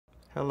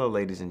Hello,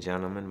 ladies and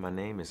gentlemen. My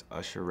name is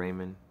Usher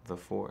Raymond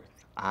IV.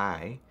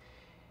 I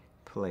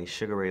play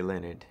Sugar Ray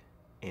Leonard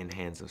in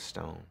Hands of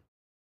Stone.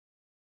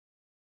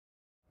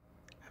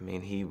 I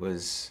mean, he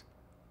was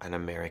an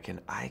American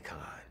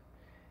icon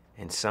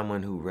and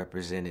someone who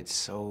represented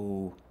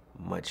so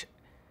much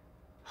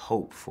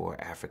hope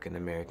for African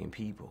American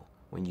people.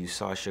 When you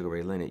saw Sugar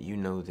Ray Leonard, you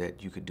know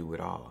that you could do it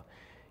all.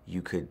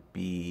 You could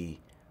be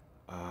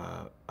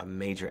a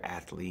major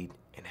athlete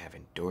and have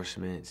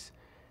endorsements.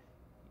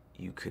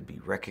 You could be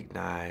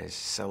recognized,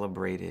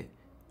 celebrated,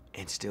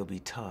 and still be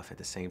tough at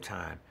the same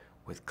time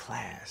with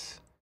class.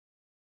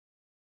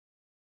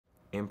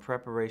 In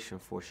preparation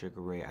for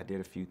Sugar Ray, I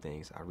did a few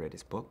things. I read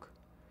his book.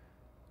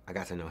 I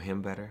got to know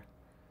him better.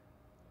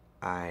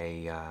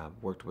 I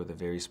worked with a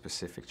very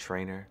specific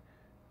trainer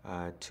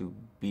to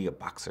be a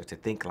boxer, to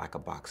think like a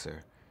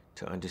boxer,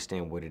 to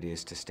understand what it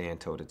is to stand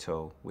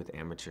toe-to-toe with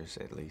amateurs,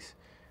 at least.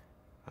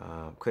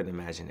 Couldn't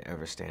imagine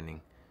ever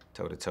standing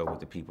toe-to-toe with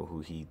the people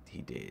who he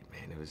did,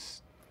 man. It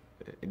was,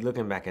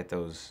 looking back at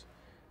those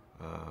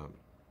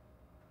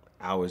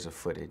hours of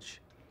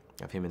footage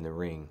of him in the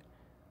ring,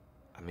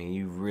 I mean,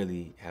 you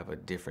really have a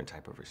different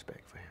type of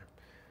respect for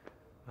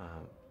him.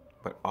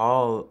 But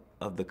all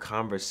of the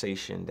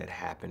conversation that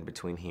happened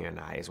between he and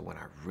I is when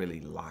I really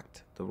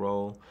locked the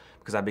role,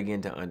 because I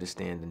began to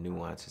understand the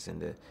nuances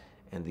and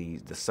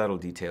the subtle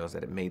details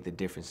that it made the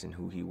difference in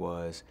who he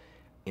was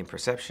in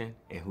perception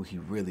and who he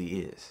really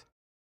is.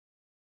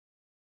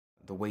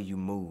 The way you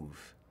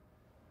move,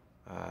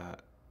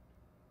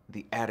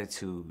 the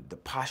attitude, the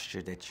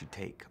posture that you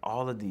take,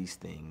 all of these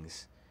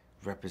things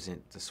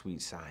represent the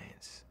sweet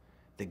science,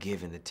 the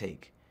give and the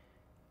take,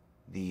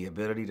 the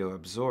ability to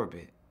absorb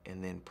it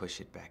and then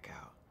push it back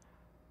out,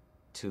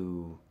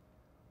 to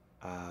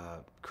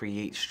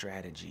create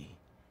strategy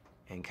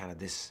and kind of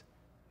this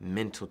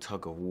mental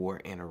tug of war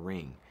in a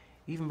ring,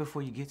 even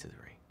before you get to the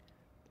ring.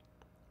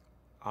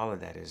 All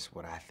of that is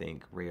what I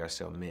think Ray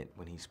Arcel meant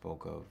when he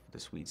spoke of the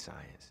sweet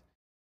science.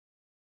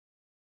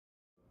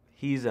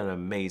 He's an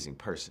amazing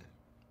person,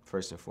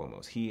 first and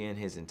foremost, he and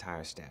his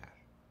entire staff.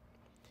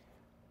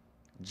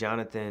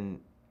 Jonathan,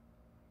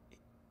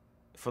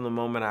 from the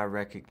moment I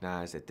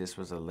recognized that this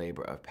was a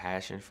labor of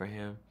passion for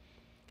him,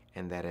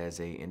 and that as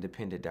an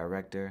independent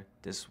director,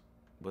 this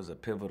was a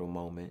pivotal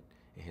moment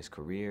in his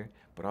career,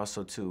 but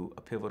also too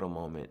a pivotal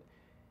moment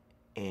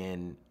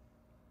in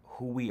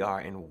who we are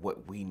and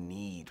what we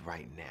need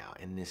right now.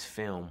 And this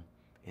film,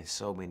 in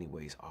so many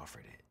ways,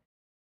 offered it.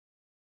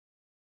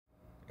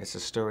 It's a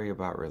story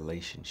about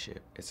relationship.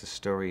 It's a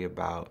story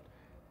about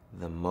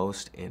the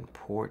most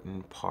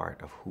important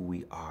part of who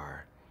we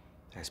are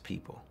as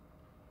people,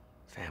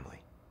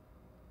 family,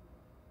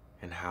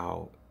 and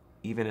how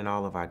even in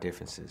all of our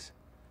differences,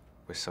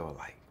 we're so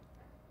alike.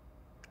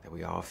 That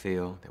we all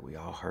feel, that we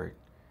all hurt,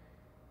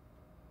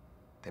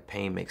 that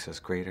pain makes us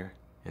greater,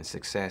 and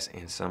success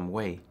in some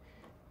way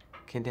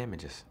can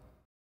damage us.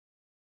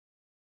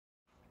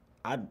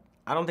 I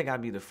don't think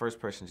I'd be the first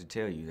person to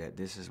tell you that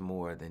this is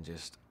more than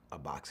just a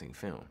boxing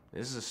film.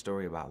 This is a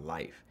story about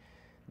life.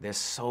 There's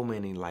so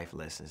many life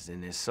lessons,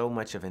 and there's so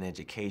much of an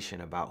education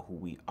about who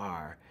we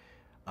are,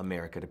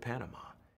 America to Panama.